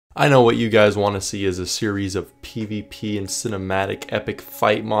I know what you guys want to see is a series of PvP and cinematic epic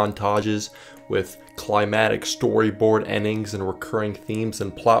fight montages with climatic storyboard endings and recurring themes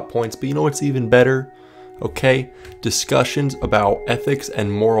and plot points, but you know what's even better? Okay, discussions about ethics and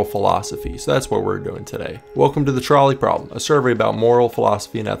moral philosophy. So that's what we're doing today. Welcome to the Trolley Problem, a survey about moral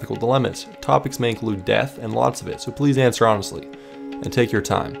philosophy and ethical dilemmas. Topics may include death and lots of it, so please answer honestly and take your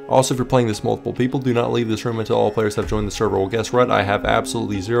time. Also, if you're playing this multiple people, do not leave this room until all players have joined the server. Well, guess what? I have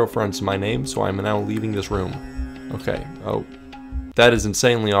absolutely zero friends in my name, so I'm now leaving this room. Okay, oh, that is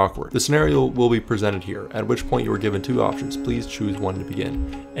insanely awkward. The scenario will be presented here, at which point you are given two options. Please choose one to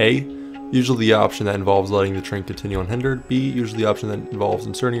begin. A, usually the option that involves letting the train continue unhindered. B, usually the option that involves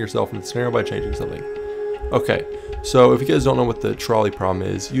inserting yourself into the scenario by changing something. Okay, so if you guys don't know what the trolley problem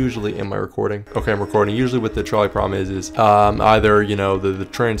is, usually, am I recording? Okay, I'm recording. Usually what the trolley problem is either, you know, the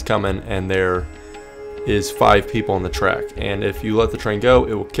train's coming and there is 5 people on the track. And if you let the train go,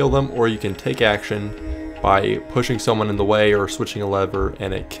 it will kill them, or you can take action by pushing someone in the way or switching a lever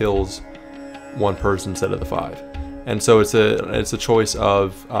and it kills one person instead of the 5. And so it's a choice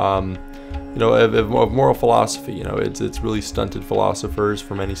of, you know, of moral philosophy. You know, it's really stunted philosophers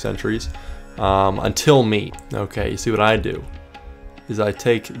for many centuries. Until me. Okay, you see what I do is I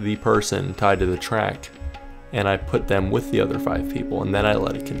take the person tied to the track and I put them with the other 5 people, and then I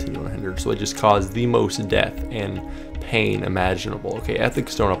let it continue unhindered. So I just cause the most death and pain imaginable. Okay,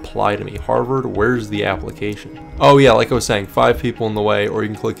 ethics don't apply to me. Harvard, where's the application? Oh yeah, like I was saying, 5 people in the way, or you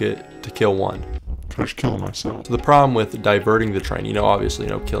can click it to kill 1. I just kill myself. So the problem with diverting the train, you know, obviously,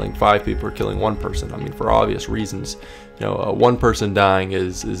 you know, killing 5 people or killing 1 person, I mean, for obvious reasons, you know, 1 person dying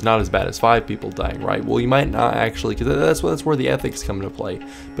is not as bad as 5 people dying, right? Well, you might not actually, because that's where the ethics come into play,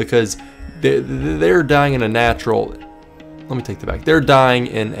 because they're dying in a natural, let me take that back, they're dying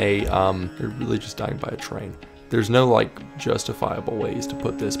in a, they're really just dying by a train. There's no like justifiable ways to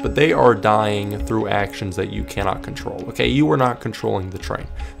put this, but they are dying through actions that you cannot control. Okay, you are not controlling the train.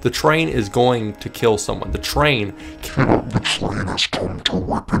 The train is going to kill someone. The train has come to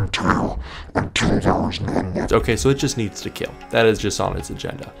whip and tail until there is none left. Okay, so it just needs to kill. That is just on its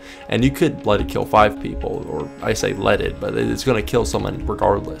agenda. And you could let it kill 5 people, or I say let it, but it's going to kill someone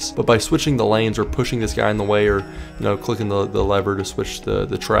regardless. But by switching the lanes or pushing this guy in the way, or you know, clicking the lever to switch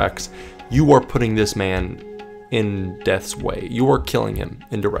the tracks, you are putting this man in death's way. You are killing him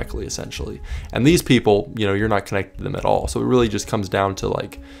indirectly, essentially. And these people, you know, you're not connected to them at all. So it really just comes down to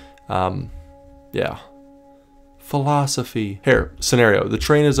like, yeah, philosophy. Here, scenario, the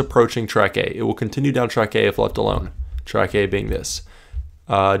train is approaching track A. It will continue down track A if left alone. Track A being this.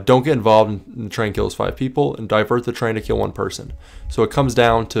 Don't get involved in the train kills 5 people, and divert the train to kill 1 person. So it comes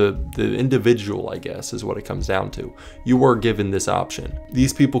down to the individual, I guess, is what it comes down to. You were given this option.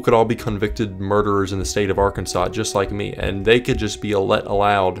 These people could all be convicted murderers in the state of Arkansas, just like me, and they could just be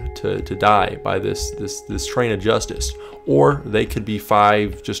allowed to die by this train of justice. Or they could be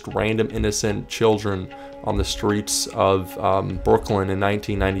 5 just random innocent children on the streets of Brooklyn in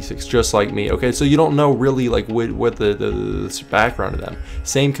 1996, just like me. Okay, so you don't know really like what the background of them.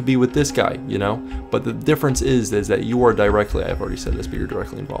 Same could be with this guy, you know, but the difference is that you are directly, I've already said this, but you're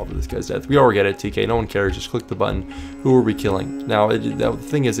directly involved in this guy's death. We already get it, TK, no one cares, just click the button. Who are we killing? Now, the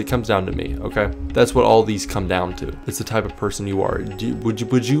thing is, it comes down to me, okay? That's what all these come down to. It's the type of person you are.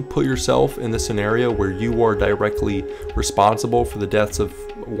 Would you put yourself in the scenario where you are directly responsible for the deaths of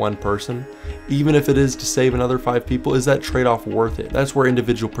 1 person? Even if it is to save another 5 people, is that trade-off worth it? That's where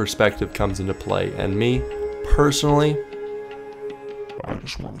individual perspective comes into play. And me, personally, I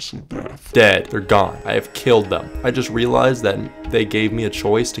just want to see death. Dead. They're gone. I have killed them. I just realized that they gave me a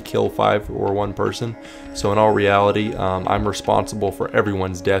choice to kill 5 or 1 person. So in all reality, I'm responsible for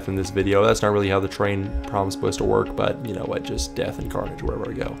everyone's death in this video. That's not really how the train problem's supposed to work, but you know what, just death and carnage wherever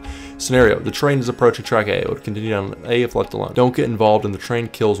I go. Scenario, the train is approaching track A. It would continue down A if left alone. Don't get involved in the train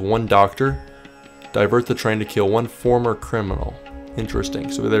kills 1 doctor. Divert the train to kill 1 former criminal.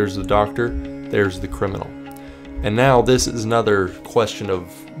 Interesting. So there's the doctor, there's the criminal. And now this is another question of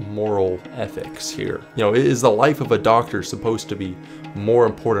moral ethics here. You know, is the life of a doctor supposed to be more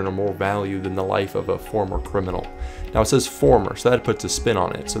important or more value than the life of a former criminal? Now it says former, so that puts a spin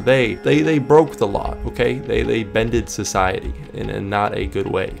on it. So they broke the law, okay? They bended society in not a good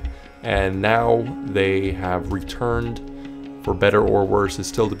way. And now they have returned, for better or worse is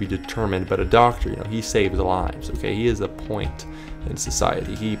still to be determined, but a doctor, you know, he saves lives, okay? He is a point in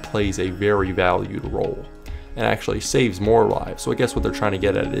society. He plays a very valued role and actually saves more lives. So I guess what they're trying to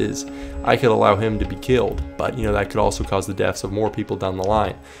get at is, I could allow him to be killed, but you know, that could also cause the deaths of more people down the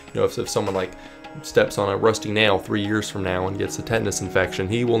line. You know, if someone like steps on a rusty nail 3 years from now and gets a tetanus infection,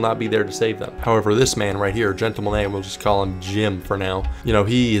 he will not be there to save them. However, this man right here, gentleman name, we'll just call him Jim for now. You know,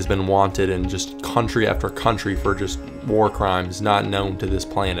 he has been wanted in just country after country for just war crimes not known to this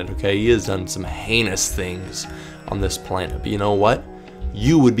planet, okay? He has done some heinous things on this planet, but you know what?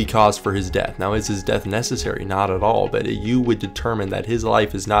 You would be cause for his death. Now, is his death necessary? Not at all, but you would determine that his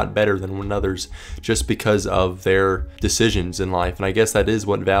life is not better than another's just because of their decisions in life. And I guess that is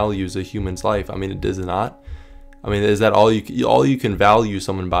what values a human's life. I mean, it does not. I mean, is that all you can value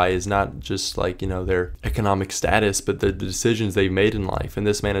someone by is not just like, you know, their economic status, but the decisions they've made in life. And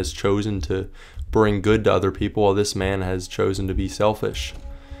this man has chosen to bring good to other people, while this man has chosen to be selfish.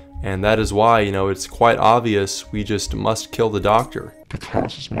 And that is why, you know, it's quite obvious we just must kill the doctor. To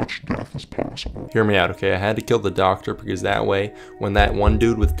cause as much death as possible. Hear me out, okay? I had to kill the doctor because that way, when that one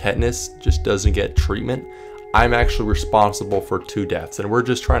dude with tetanus just doesn't get treatment, I'm actually responsible for 2 deaths. And we're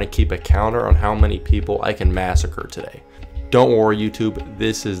just trying to keep a counter on how many people I can massacre today. Don't worry, YouTube.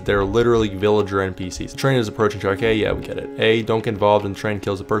 They're literally villager NPCs. The train is approaching track A. Yeah, we get it. A, don't get involved in the train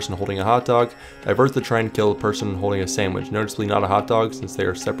kills a person holding a hot dog. Divert the train, kill a person holding a sandwich. Noticeably not a hot dog since they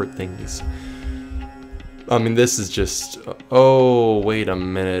are separate things. I mean, this is just... Oh, wait a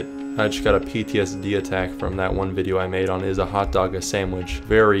minute. I just got a PTSD attack from that one video I made on Is a Hot Dog a Sandwich?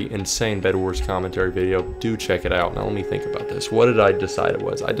 Very insane Bed Wars commentary video. Do check it out. Now let me think about this. What did I decide it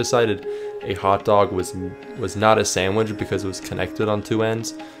was? I decided a hot dog was not a sandwich because it was connected on 2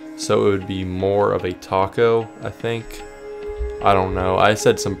 ends. So it would be more of a taco, I think. I don't know. I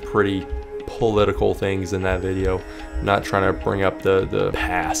said some pretty political things in that video. I'm not trying to bring up the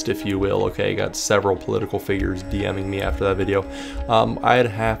past, if you will. Okay, got several political figures DMing me after that video. I'd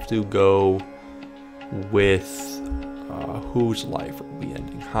have to go with whose life are we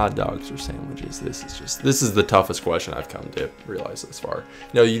ending? Hot dogs or sandwiches? This is the toughest question I've come to realize this far.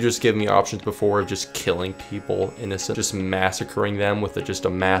 You know, you just give me options before of just killing people, innocent, just massacring them with just a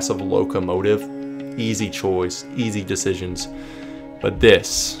massive locomotive. Easy choice, easy decisions. But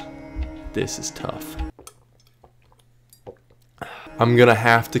this is tough. I'm gonna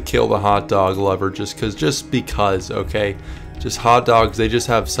have to kill the hot dog lover just because, okay? Just hot dogs, they just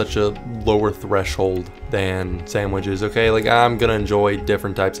have such a lower threshold than sandwiches, okay? Like, I'm gonna enjoy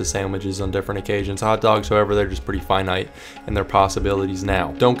different types of sandwiches on different occasions. Hot dogs, however, they're just pretty finite in their possibilities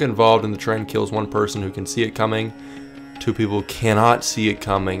now. Don't get involved in the trend kills 1 person who can see it coming. 2 people cannot see it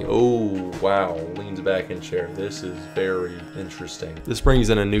coming. Oh, wow, leans back in chair. This is very interesting. This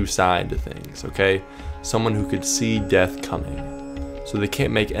brings in a new side to things, okay? Someone who could see death coming. So they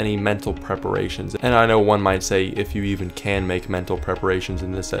can't make any mental preparations. And I know one might say, if you even can make mental preparations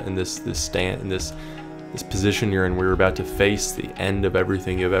in this position you're in, where you're about to face the end of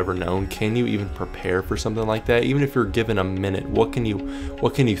everything you've ever known, can you even prepare for something like that? Even if you're given a minute, what can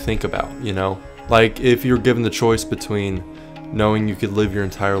you think about, you know? Like, if you're given the choice between knowing you could live your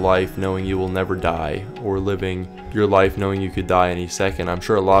entire life knowing you will never die, or living your life knowing you could die any second, I'm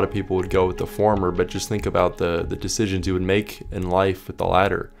sure a lot of people would go with the former, but just think about the decisions you would make in life with the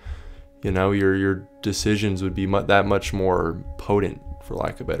latter. You know, your decisions would be that much more potent, for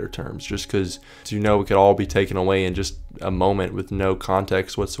lack of better terms, just because, you know, it could all be taken away in just a moment with no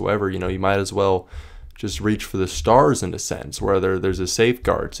context whatsoever. You know, you might as well just reach for the stars in a sense, where there's a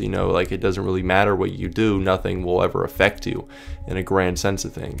safeguard. So, you know, like, it doesn't really matter what you do, nothing will ever affect you in a grand sense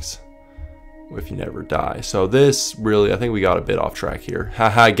of things if you never die. So this really, I think we got a bit off track here.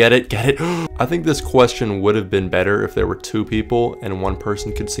 Haha, get it? I think this question would have been better if there were 2 people and 1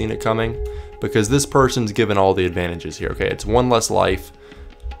 person could see it coming, because this person's given all the advantages here. Okay, it's 1 less life,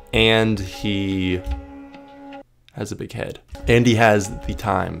 and he has a big head, and he has the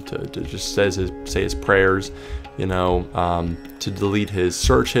time to just say his prayers, you know, to delete his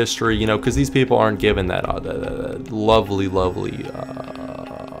search history, you know, because these people aren't given that lovely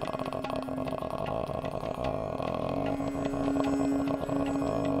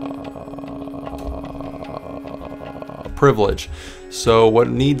privilege. So what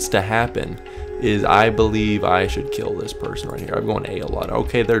needs to happen is, I believe I should kill this person right here. I'm going A a lot.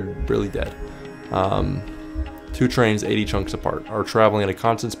 Okay, they're really dead. 2 trains 80 chunks apart are traveling at a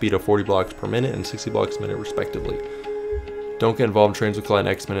constant speed of 40 blocks per minute and 60 blocks a minute respectively. Don't get involved in trains with collide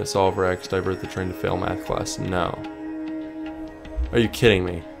X minute, solve or X, divert the train to fail math class. No. Are you kidding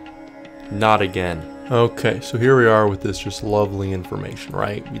me? Not again. Okay, so here we are with this just lovely information,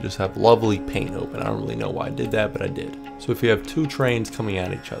 right? We just have lovely paint open. I don't really know why I did that, but I did. So if you have 2 trains coming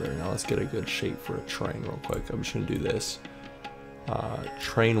at each other, now let's get a good shape for a train real quick. I'm just gonna do this.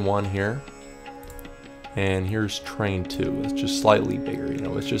 Train 1 here. And here's train 2. It's just slightly bigger, you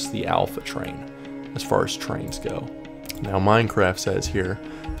know, it's just the alpha train as far as trains go. Now Minecraft says here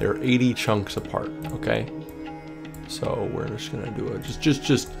they're 80 chunks apart, okay? So we're just gonna do it.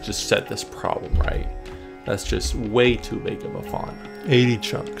 Just set this problem right. That's just way too big of a font. 80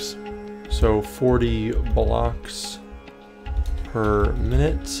 chunks. So 40 blocks per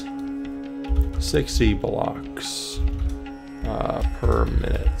minute. 60 blocks per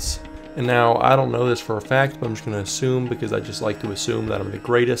minute. And now I don't know this for a fact, but I'm just gonna assume because I just like to assume that I'm the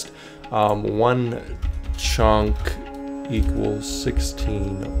greatest. 1 chunk equals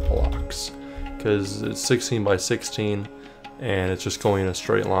 16 blocks. Because it's 16 by 16 and it's just going in a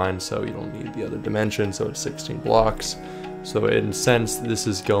straight line, so you don't need the other dimension, so it's 16 blocks. So in a sense, this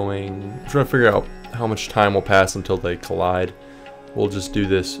is going, I'm trying to figure out how much time will pass until they collide. We'll just do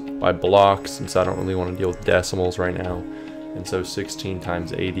this by blocks since I don't really want to deal with decimals right now. And so 16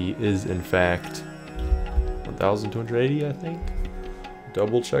 times 80 is in fact 1,280, I think.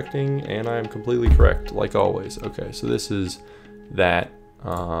 Double checking, and I am completely correct, like always. Okay, so this is that.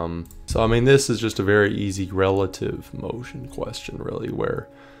 So I mean, this is just a very easy relative motion question, really, where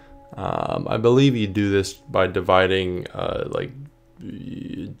I believe you do this by dividing like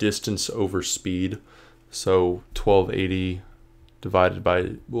distance over speed. So 1280 divided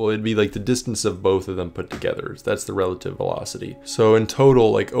by, well, it'd be like the distance of both of them put together. That's the relative velocity. So in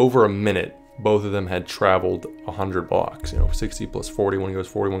total, like over a minute, both of them had traveled 100 blocks. You know, 60 plus 40, one goes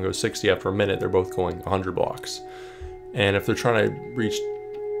 40, one goes 60. After a minute, they're both going 100 blocks. And if they're trying to reach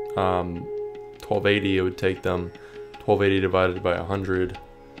 1280, it would take them 1280 divided by 100,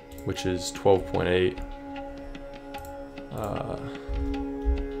 which is 12.8.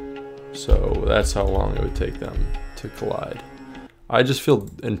 So that's how long it would take them to collide. I just feel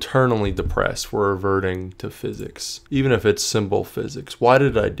internally depressed for reverting to physics, even if it's simple physics. Why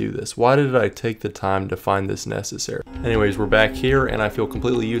did I do this? Why did I take the time to find this necessary? Anyways, we're back here and I feel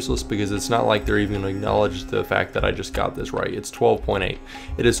completely useless because it's not like they're even going to acknowledge the fact that I just got this right. It's 12.8.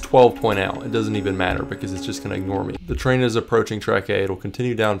 It is 12.0. It doesn't even matter because it's just going to ignore me. The train is approaching track A. It'll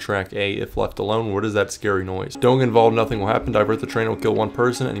continue down track A if left alone. What is that scary noise? Don't get involved, nothing will happen. Divert the train, will kill one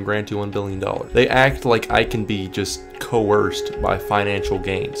person and grant you $1 billion. They act like I can be just coerced by financial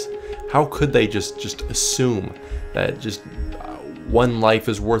gains. How could they just assume that just one life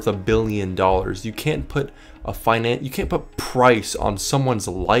is worth $1 billion? You can't put price on someone's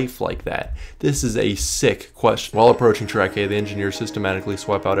life like that. This is a sick question. While approaching track A, the engineers systematically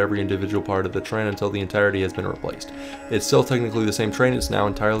swap out every individual part of the train until the entirety has been replaced. It's still technically the same train, it's now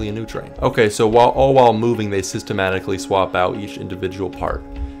entirely a new train. Okay, so while moving, they systematically swap out each individual part.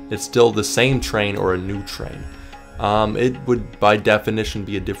 It's still the same train or a new train. It would by definition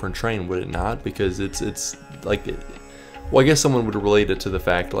be a different train, would it not? Because it's like, well, I guess someone would relate it to the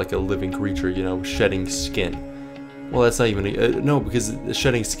fact like a living creature, you know, shedding skin. Well, that's not even, no, because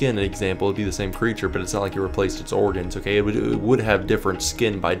shedding skin, an example, would be the same creature, but it's not like it replaced its organs, okay? It would have different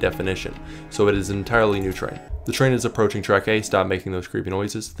skin by definition. So it is an entirely new train. The train is approaching track A. Stop making those creepy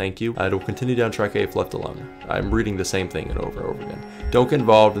noises. Thank you. It will continue down track A if left alone. I'm reading the same thing over and over again. Don't get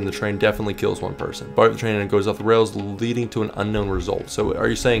involved, and the train definitely kills one person. Part of the train and it goes off the rails, leading to an unknown result. So are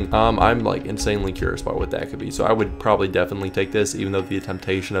you saying, I'm like insanely curious about what that could be. So I would probably definitely take this, even though the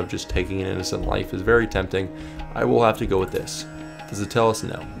temptation of just taking an innocent life is very tempting. I will have to go with this. Does it tell us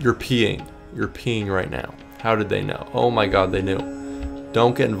no? You're peeing. You're peeing right now. How did they know? Oh my God, they knew.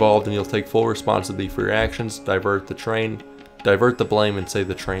 Don't get involved and you'll take full responsibility for your actions. Divert the train. Divert the blame and say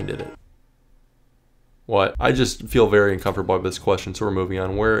the train did it. What? I just feel very uncomfortable with this question, so we're moving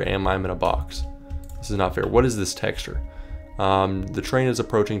on. Where am I in a box? This is not fair. What is this texture? The train is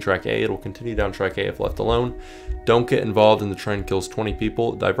approaching track A. It will continue down track A if left alone. Don't get involved and the train kills 20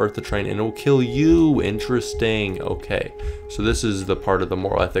 people. Divert the train and it will kill you. Interesting. Okay, so this is the part of the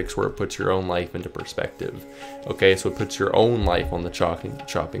moral ethics where it puts your own life into perspective. Okay, so it puts your own life on the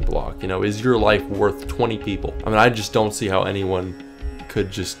chopping block. You know, is your life worth 20 people? I mean, I just don't see how anyone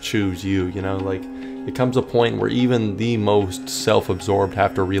could just choose you, you know, like it comes a point where even the most self-absorbed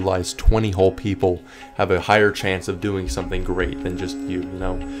have to realize 20 whole people have a higher chance of doing something great than just you, you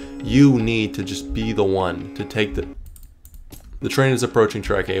know. You need to just be the one to take the train is approaching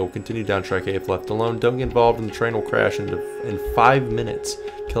track A. Will continue down track A if left alone. Don't get involved and the train will crash in 5 minutes,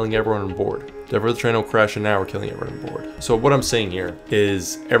 killing everyone on board. Divert the train will crash in an hour, killing everyone on board. So what I'm saying here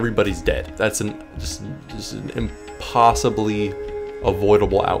is everybody's dead. That's just an impossibly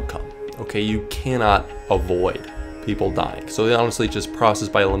avoidable outcome. Okay, you cannot avoid people dying. So they honestly just process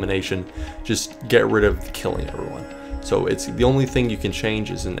by elimination, just get rid of killing everyone. So it's the only thing you can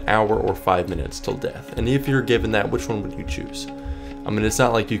change is an hour or 5 minutes till death. And if you're given that, which one would you choose? I mean, it's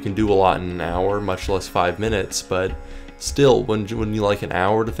not like you can do a lot in an hour, much less 5 minutes, but still, wouldn't you like an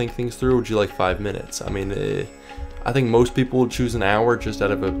hour to think things through? Or would you like 5 minutes? I mean, I think most people would choose an hour just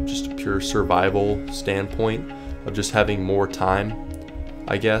out of just a pure survival standpoint of just having more time,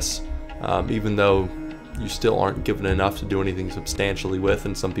 I guess, even though you still aren't given enough to do anything substantially with,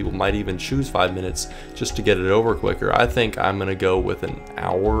 and some people might even choose 5 minutes just to get it over quicker. I think I'm gonna go with an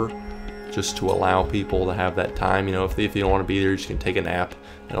hour just to allow people to have that time. You know, if you don't want to be there, you just can take a nap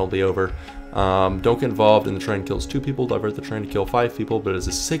and it'll be over. Don't get involved in the train kills 2 people, divert the train to kill 5 people, but as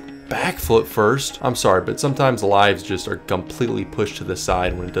a sick backflip first. I'm sorry, but sometimes lives just are completely pushed to the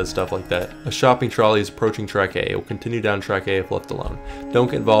side when it does stuff like that. A shopping trolley is approaching track A. It will continue down track A if left alone. Don't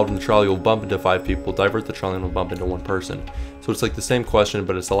get involved in the trolley, will bump into 5 people, divert the trolley and will bump into 1 person. So it's like the same question,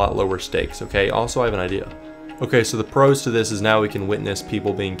 but it's a lot lower stakes, okay? Also, I have an idea. Okay, so the pros to this is now we can witness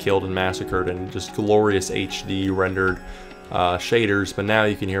people being killed and massacred in just glorious HD rendered shaders, but now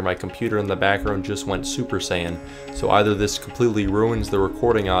you can hear my computer in the background just went Super Saiyan. So either this completely ruins the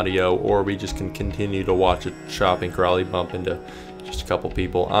recording audio, or we just can continue to watch a shopping trolley bump into just a couple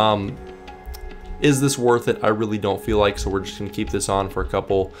people. Is this worth it? I really don't feel like, so we're just gonna keep this on for a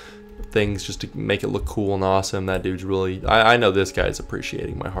couple things just to make it look cool and awesome. That dude's really, I know this guy's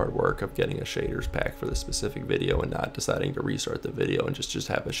appreciating my hard work of getting a shaders pack for this specific video and not deciding to restart the video and just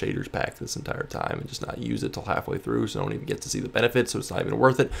have a shaders pack this entire time and just not use it till halfway through, so I don't even get to see the benefits, so it's not even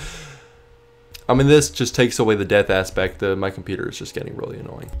worth it. I mean, this just takes away the death aspect. My computer is just getting really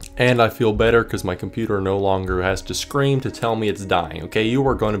annoying. And I feel better because my computer no longer has to scream to tell me it's dying, okay? You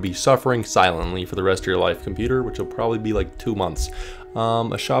are going to be suffering silently for the rest of your life, computer, which will probably be like 2 months.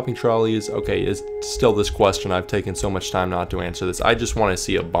 A shopping trolley is, okay, is still this question. I've taken so much time not to answer this. I just want to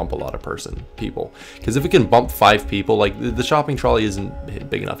see it bump a lot of people. Because if it can bump 5 people, like the shopping trolley isn't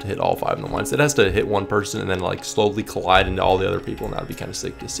big enough to hit all 5 of them at once. It has to hit 1 person and then like slowly collide into all the other people, and that would be kind of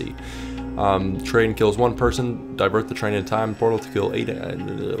sick to see. Train kills 1 person, divert the train in time portal to kill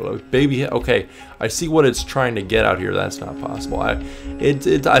 8 baby. Okay, I see what it's trying to get out here. That's not possible. I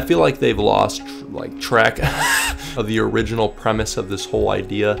feel like they've lost like track of the original premise of this whole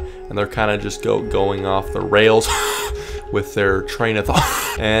idea, and they're kind of just going off the rails with their train of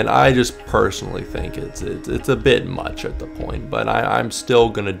thought. And I just personally think it's a bit much at the point, but I'm still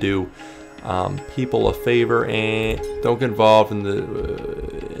gonna do people a favor and don't get involved in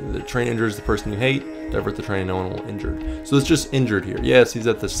the train injures the person you hate, divert the train, no one will injured. So it's just injured here. Yes, he's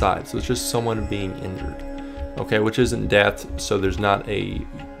at the side, so it's just someone being injured, okay, which isn't death, so there's not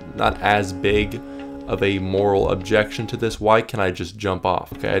as big of a moral objection to this. Why can I just jump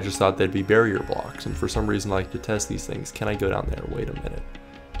off? Okay, I just thought they'd be barrier blocks, and for some reason I like to test these things. Can I go down there? Wait a minute.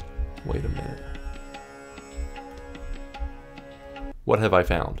 What have I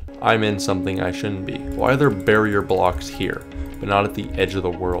found? I'm in something I shouldn't be. Why are there barrier blocks here, but not at the edge of the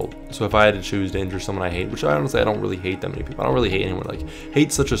world? So if I had to choose to injure someone I hate, which I honestly, I don't really hate that many people. I don't really hate anyone. Like,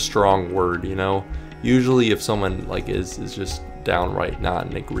 hate's such a strong word, you know? Usually if someone like is just downright not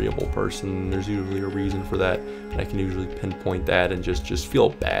an agreeable person, there's usually a reason for that, and I can usually pinpoint that and just feel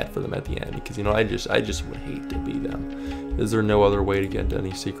bad for them at the end, because, you know, I just would hate to be them. Is there no other way to get into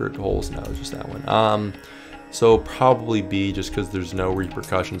any secret holes? No, it's just that one. So probably B, just because there's no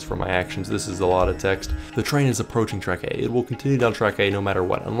repercussions for my actions. This is a lot of text. The train is approaching track A. It will continue down track A no matter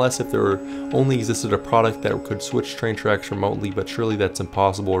what, unless if there only existed a product that could switch train tracks remotely, but surely that's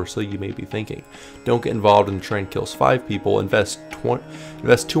impossible, or so you may be thinking. Don't get involved in the train kills 5 people. Invest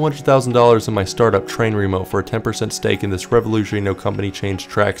 $200,000 in my startup Train Remote for a 10% stake in this revolutionary no company change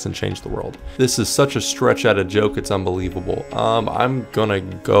tracks and change the world. This is such a stretch out of joke, it's unbelievable. I'm gonna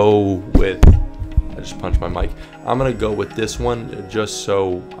go with, I just punched my mic. I'm gonna go with this one just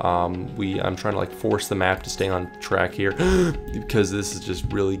so I'm trying to like force the map to stay on track here because this is just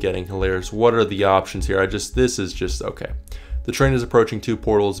really getting hilarious. What are the options here? This is just okay. The train is approaching 2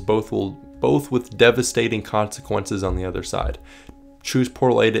 portals, both with devastating consequences on the other side. Choose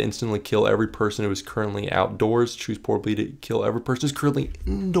portal A to instantly kill every person who is currently outdoors. Choose portal B to kill every person who's currently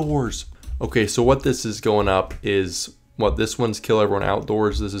indoors. Okay, so what this is going up is, what, this one's kill everyone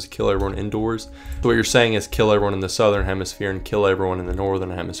outdoors, this is kill everyone indoors. So what you're saying is kill everyone in the southern hemisphere and kill everyone in the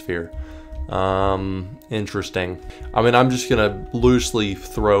northern hemisphere. Interesting. I mean, I'm just gonna loosely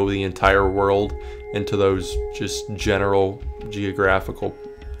throw the entire world into those just general geographical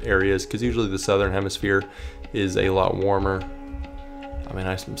areas, because usually the southern hemisphere is a lot warmer. I mean,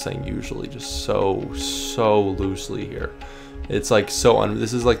 I'm saying usually, just so loosely here. It's like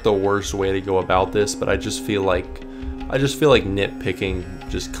this is like the worst way to go about this, but I just feel like I just feel like nitpicking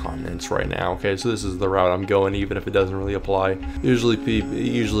just continents right now. Okay, so this is the route I'm going, even if it doesn't really apply.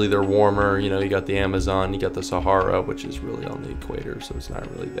 Usually they're warmer. You know, you got the Amazon, you got the Sahara, which is really on the equator, so it's not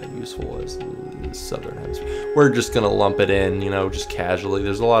really that useful as the southern hemisphere. We're just gonna lump it in, you know, just casually.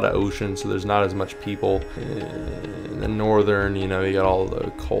 There's a lot of ocean, so there's not as much people. In the northern, you know, you got all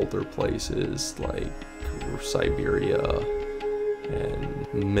the colder places like Siberia and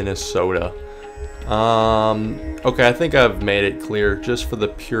Minnesota. Okay, I think I've made it clear. Just for the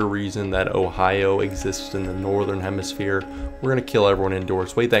pure reason that Ohio exists in the northern hemisphere, we're gonna kill everyone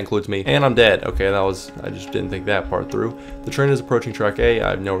indoors. Wait, that includes me. And I'm dead. Okay, I just didn't think that part through. The train is approaching track A.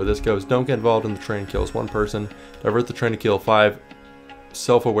 I know where this goes. Don't get involved in the train kills one person. Divert the train to kill 5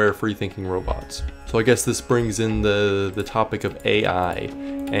 self-aware, free-thinking robots. So I guess this brings in the topic of AI.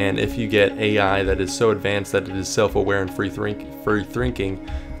 And if you get AI that is so advanced that it is self-aware and free-thinking,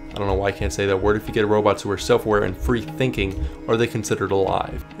 I don't know why I can't say that word. If you get robots who are self-aware and free-thinking, are they considered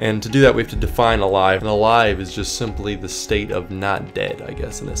alive? And to do that, we have to define alive. And alive is just simply the state of not dead, I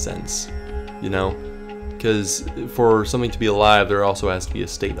guess, in a sense. You know? Because for something to be alive, there also has to be a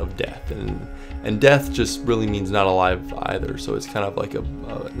state of death. And death just really means not alive either. So it's kind of like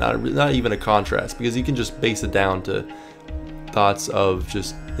not even a contrast. Because you can just base it down to thoughts of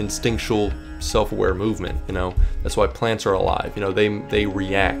just instinctual self-aware movement. You know, that's why plants are alive. You know, they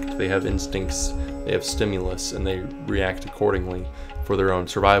react, they have instincts, they have stimulus, and they react accordingly for their own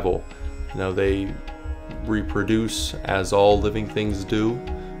survival. You know, they reproduce as all living things do.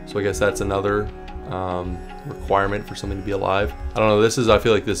 So I guess that's another requirement for something to be alive. I don't know, I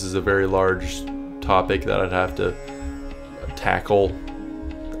feel like this is a very large topic that I'd have to tackle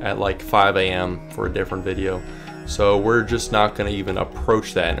at like 5 a.m. for a different video. So we're just not going to even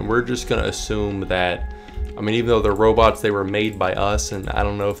approach that, and we're just going to assume that, I mean, even though they're robots, they were made by us, and I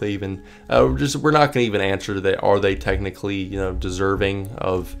don't know if they even, we're not going to even answer that. Are they technically, you know, deserving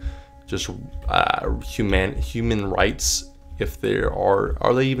of just human rights? If they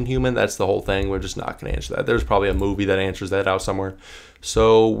are they even human? That's the whole thing. We're just not going to answer that. There's probably a movie that answers that out somewhere.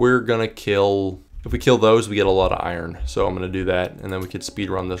 So we're going to kill, if we kill those, we get a lot of iron. So I'm going to do that, and then we could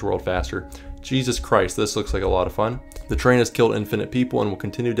speed run this world faster. Jesus Christ, this looks like a lot of fun. The train has killed infinite people and will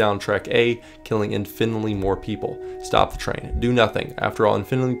continue down track A, killing infinitely more people. Stop the train. Do nothing. After all,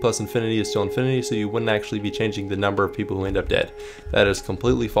 infinity plus infinity is still infinity, so you wouldn't actually be changing the number of people who end up dead. That is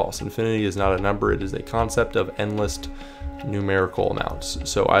completely false. Infinity is not a number, it is a concept of endless numerical amounts.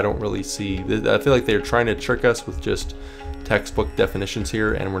 So I don't really see, I feel like they're trying to trick us with just textbook definitions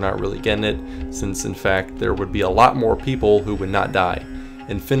here, and we're not really getting it, since in fact there would be a lot more people who would not die.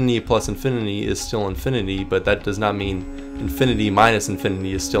 Infinity plus infinity is still infinity, but that does not mean infinity minus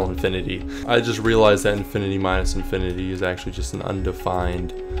infinity is still infinity. I just realized that infinity minus infinity is actually just an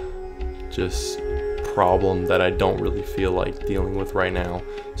undefined just problem that I don't really feel like dealing with right now.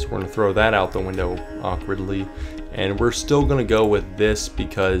 So we're going to throw that out the window awkwardly. And we're still going to go with this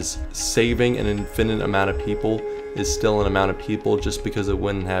because saving an infinite amount of people is still an amount of people, just because it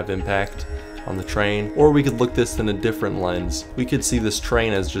wouldn't have impact on the train. Or we could look this in a different lens. We could see this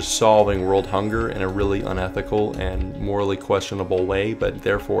train as just solving world hunger in a really unethical and morally questionable way, but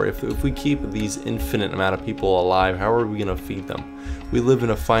therefore if we keep these infinite amount of people alive, how are we going to feed them? We live in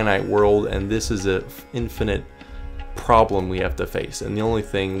a finite world, and this is an infinite problem we have to face, and the only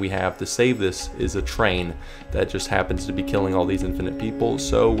thing we have to save this is a train that just happens to be killing all these infinite people.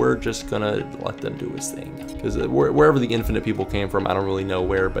 So we're just gonna let them do its thing, because wherever the infinite people came from, I don't really know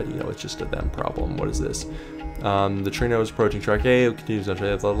where, but you know, it's just a them problem. What is this? The train is approaching track A. It continues on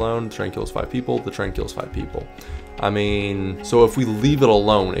track alone. The train kills 5 people. The train kills 5 people. I mean, so if we leave it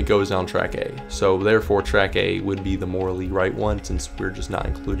alone, it goes down track A. So therefore track A would be the morally right one, since we're just not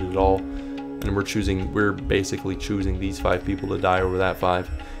included at all. And we're basically choosing these 5 people to die over that 5.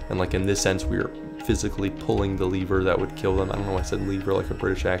 And like in this sense, we are physically pulling the lever that would kill them. I don't know why I said lever like a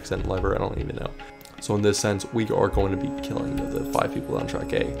British accent, lever, I don't even know. So in this sense, we are going to be killing the 5 people on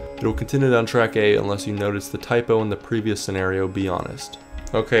track A. It will continue down track A unless you notice the typo in the previous scenario, be honest.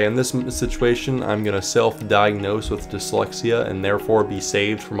 Okay, in this situation, I'm going to self-diagnose with dyslexia and therefore be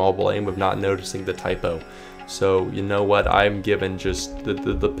saved from all blame of not noticing the typo. So you know what, I'm given just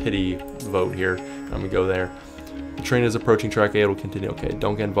the pity vote here. I'm gonna go there. The train is approaching track A, it will continue. Okay,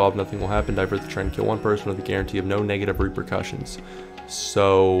 don't get involved, nothing will happen. Divert the train, kill 1 person with the guarantee of no negative repercussions.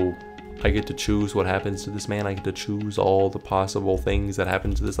 So I get to choose what happens to this man. I get to choose all the possible things that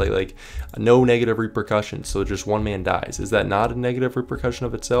happen to this, like no negative repercussions. So just 1 man dies. Is that not a negative repercussion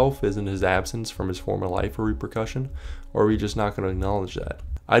of itself? Isn't his absence from his former life a repercussion? Or are we just not going to acknowledge that?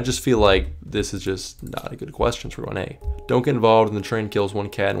 I just feel like this is just not a good question for 1A. Don't get involved and the train kills 1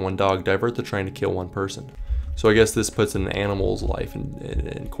 cat and 1 dog. Divert the train to kill 1 person. So I guess this puts an animal's life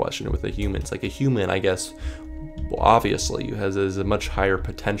in question with the humans. Like a human, I guess, obviously has a much higher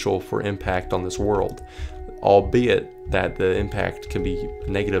potential for impact on this world, albeit that the impact can be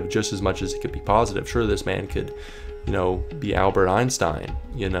negative just as much as it could be positive. Sure, this man could, you know, be Albert Einstein,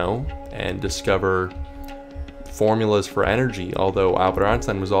 you know, and discover formulas for energy, although Albert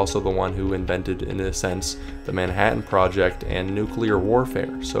Einstein was also the one who invented, in a sense, the Manhattan Project and nuclear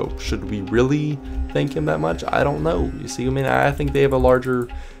warfare. So should we really thank him that much? I don't know. You see, I mean, I think they have a larger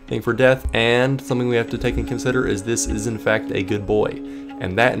thing for death, and something we have to take and consider is this is in fact a good boy,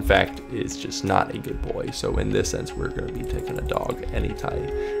 and that in fact is just not a good boy. So in this sense, we're going to be taking a dog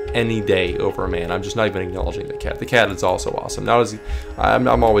any day over a man. I'm just not even acknowledging the cat. The cat is also awesome. Not as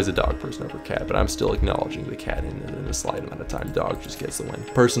I'm always a dog person over cat, but I'm still acknowledging the cat in a slight amount of time. Dog just gets the win.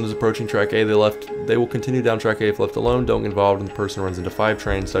 Person is approaching track A. They will continue down track A if left alone. Don't get involved, and the person runs into 5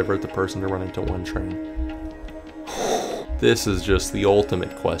 trains. Divert the person to run into 1 train. This is just the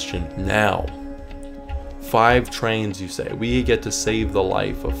ultimate question. Now, 5 trains, you say. We get to save the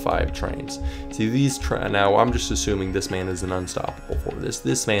life of 5 trains. See, these now I'm just assuming this man is an unstoppable force.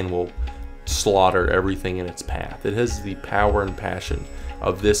 This man will slaughter everything in its path. It has the power and passion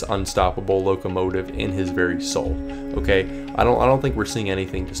of this unstoppable locomotive in his very soul. Okay, I don't think we're seeing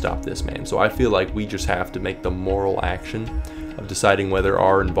anything to stop this man. So I feel like we just have to make the moral action of deciding whether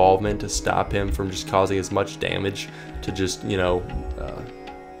our involvement to stop him from just causing as much damage to just, you know,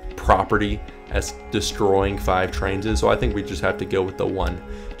 property as destroying 5 trains is. So I think we just have to go with the 1,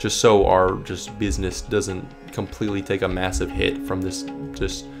 just so our business doesn't completely take a massive hit from this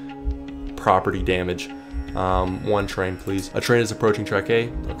just property damage. 1 train, please. A train is approaching track A.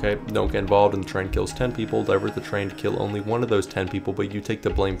 Okay, don't get involved, and the train kills 10 people. Divert the train to kill only 1 of those 10 people, but you take the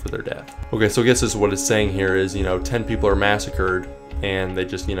blame for their death. Okay, so I guess this is what it's saying here is, you know, 10 people are massacred, and they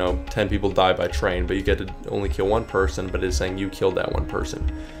just, you know, 10 people die by train, but you get to only kill 1 person, but it's saying you killed that 1 person.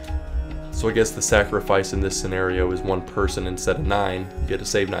 So I guess the sacrifice in this scenario is 1 person instead of 9. You get to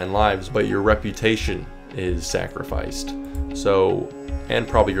save 9 lives, but your reputation is sacrificed. So, and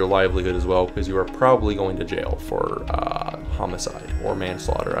probably your livelihood as well, because you are probably going to jail for homicide or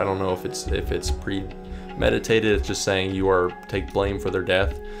manslaughter. I don't know if it's premeditated. It's just saying you take blame for their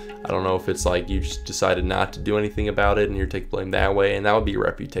death. I don't know if it's like you just decided not to do anything about it and you take blame that way, and that would be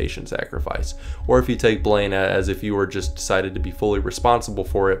reputation sacrifice. Or if you take blame as if you were just decided to be fully responsible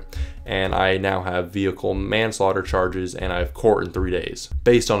for it, and I now have vehicle manslaughter charges and I have court in 3 days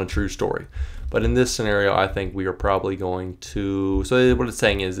based on a true story. But in this scenario, I think we are probably going to, so what it's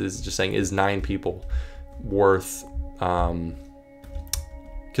saying is just saying, is 9 people worth, because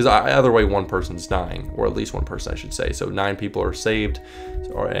either way 1 person's dying, or at least 1 person I should say. So 9 people are saved,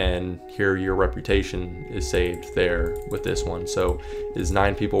 and here your reputation is saved there with this one. So is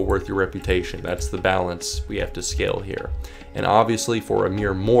 9 people worth your reputation? That's the balance we have to scale here. And obviously for a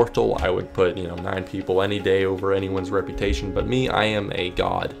mere mortal, I would put, you know, 9 people any day over anyone's reputation. But me, I am a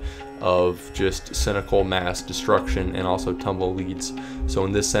god of just cynical mass destruction and also tumbleweeds. So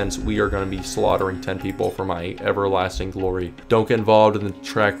in this sense, we are going to be slaughtering 10 people for my everlasting glory. Don't get involved, and the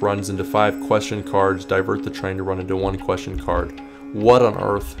track runs into 5 question cards. Divert the train to run into 1 question card. What on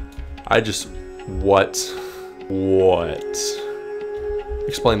earth? What?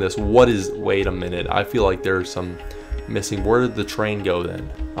 Explain this. Wait a minute. I feel like there's some missing. Where did the train go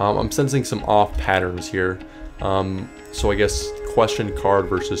then? I'm sensing some off patterns here. So I guess question card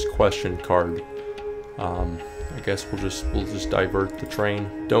versus question card. I guess we'll just divert the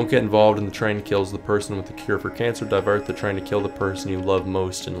train. Don't get involved, and the train kills the person with the cure for cancer. Divert the train to kill the person you love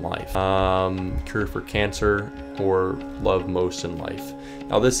most in life. Cure for cancer or love most in life.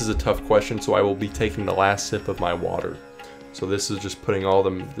 Now this is a tough question, so I will be taking the last sip of my water. So this is just putting all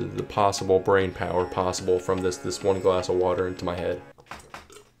the possible brain power possible from this 1 glass of water into my head.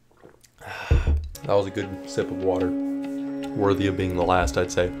 That was a good sip of water. Worthy of being the last,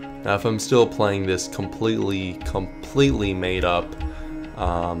 I'd say. Now if I'm still playing this completely made up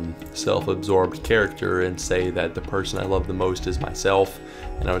self-absorbed character and say that the person I love the most is myself,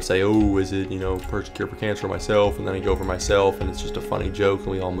 and I would say, oh, is it, you know, person cure for cancer or myself, and then I go for myself and it's just a funny joke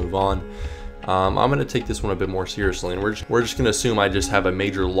and we all move on. I'm going to take this one a bit more seriously, and we're just going to assume I just have a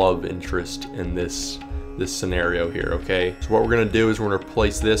major love interest in this scenario here, okay? So what we're going to do is we're going to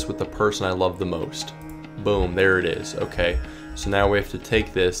replace this with the person I love the most. Boom, there it is, okay? So now we have to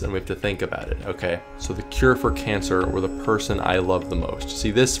take this and we have to think about it, okay? So the cure for cancer or the person I love the most.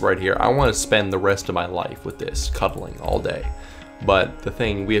 See this right here, I want to spend the rest of my life with this, cuddling all day. But the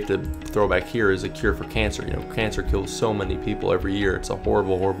thing we have to throw back here is a cure for cancer. You know, cancer kills so many people every year. It's a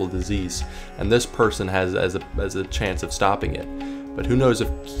horrible, horrible disease. And this person has a chance of stopping it. But who knows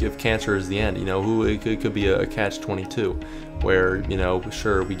if cancer is the end? You know, it could be a catch-22, where, you know,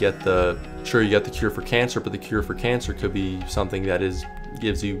 sure you get the cure for cancer, but the cure for cancer could be something that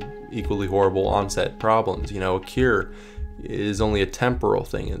gives you equally horrible onset problems. You know, a cure is only a temporal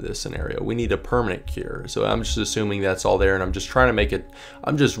thing in this scenario. We need a permanent cure. So I'm just assuming that's all there, and I'm just trying to make it,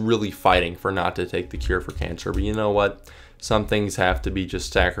 I'm just really fighting for not to take the cure for cancer. But you know what? Some things have to be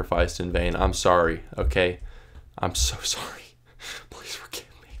just sacrificed in vain. I'm sorry, okay? I'm so sorry. Please forgive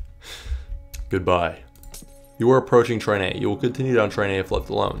me. Goodbye. You are approaching train A. You will continue down train A if left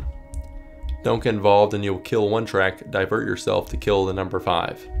alone. Don't get involved and you'll kill one track. Divert yourself to kill the number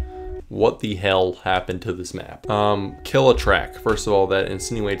 5. What the hell happened to this map? Kill a track. First of all, that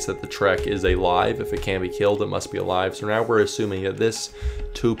insinuates that the track is alive. If it can be killed, it must be alive. So now we're assuming that this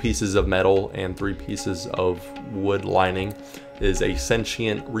 2 pieces of metal and 3 pieces of wood lining is a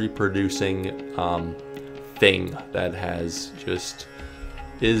sentient, reproducing thing that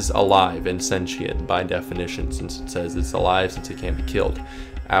is alive and sentient by definition, since it says it's alive, since it can't be killed.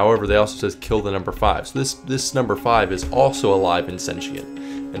 However, they also says kill the number 5. So this number 5 is also alive and sentient.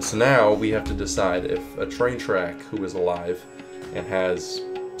 And so now we have to decide if a train track who is alive and has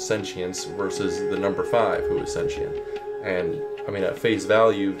sentience versus the number 5 who is sentient. And I mean, at face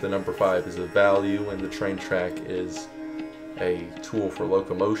value, the number 5 is a value and the train track is a tool for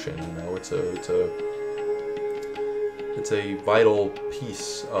locomotion. You know, it's a vital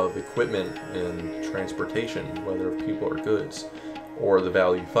piece of equipment in transportation, whether of people or goods, or the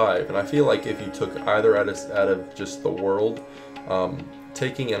value 5. And I feel like if you took either out of just the world,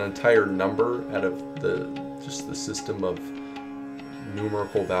 taking an entire number out of just the system of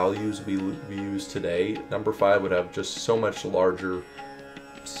numerical values we use today, number 5 would have just so much larger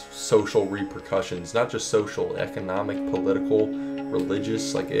social repercussions, not just social, economic, political,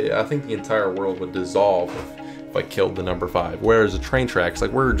 religious. Like, I think the entire world would dissolve if I killed the number 5. Whereas the train tracks,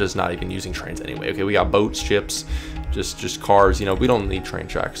 like, we're just not even using trains anyway. Okay, we got boats, ships, just cars. You know, we don't need train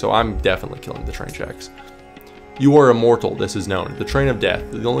tracks. So I'm definitely killing the train tracks. You are immortal, this is known. The train of death,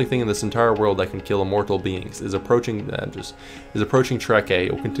 the only thing in this entire world that can kill immortal beings, is approaching track A.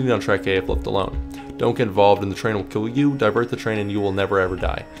 It will continue on track A if left alone. Don't get involved and the train will kill you. Divert the train and you will never ever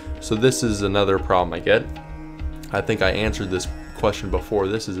die. So this is another problem I get. I think I answered this question before.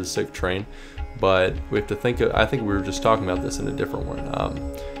 This is a sick train, but we have to think I think we were just talking about this in a different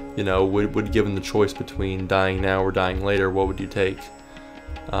one. You know, would given the choice between dying now or dying later, what would you take?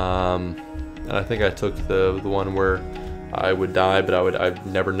 And I think I took the one where I would die, but I'd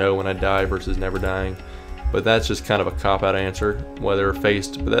never know when I die versus never dying. But that's just kind of a cop-out answer, whether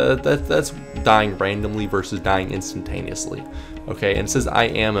faced. But that's dying randomly versus dying instantaneously. Okay, and it says I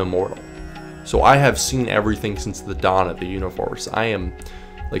am immortal. So I have seen everything since the dawn of the universe. I am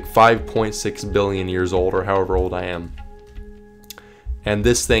like 5.6 billion years old, or however old I am. And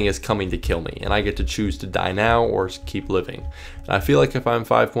this thing is coming to kill me, and I get to choose to die now or keep living. And I feel like if I'm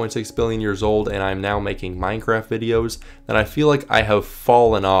 5.6 billion years old and I'm now making Minecraft videos, then I feel like I have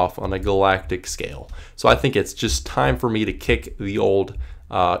fallen off on a galactic scale. So I think it's just time for me to kick the old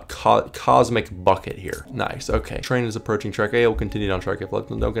cosmic bucket here. Nice, okay. Train is approaching track A. Will continue down track F. Left.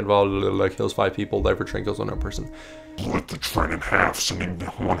 Don't get involved. Kills 5 people. Divert train kills 1 person. Split the train in half, sending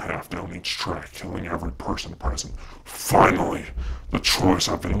one half down each track, killing every person present. Finally, the choice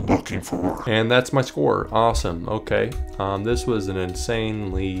I've been looking for. And that's my score. Awesome. Okay. This was an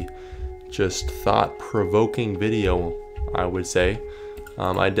insanely just thought-provoking video, I would say.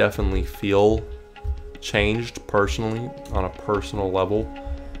 I definitely feel changed personally, on a personal level.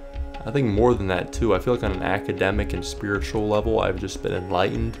 I think more than that too. I feel like on an academic and spiritual level, I've just been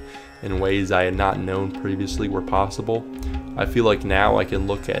enlightened in ways I had not known previously were possible. I feel like now I can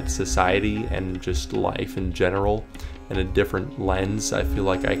look at society and just life in general in a different lens. I feel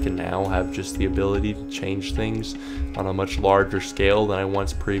like I can now have just the ability to change things on a much larger scale than I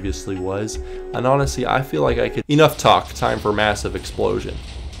once previously was. And honestly, I feel like I could... Enough talk, time for massive explosion.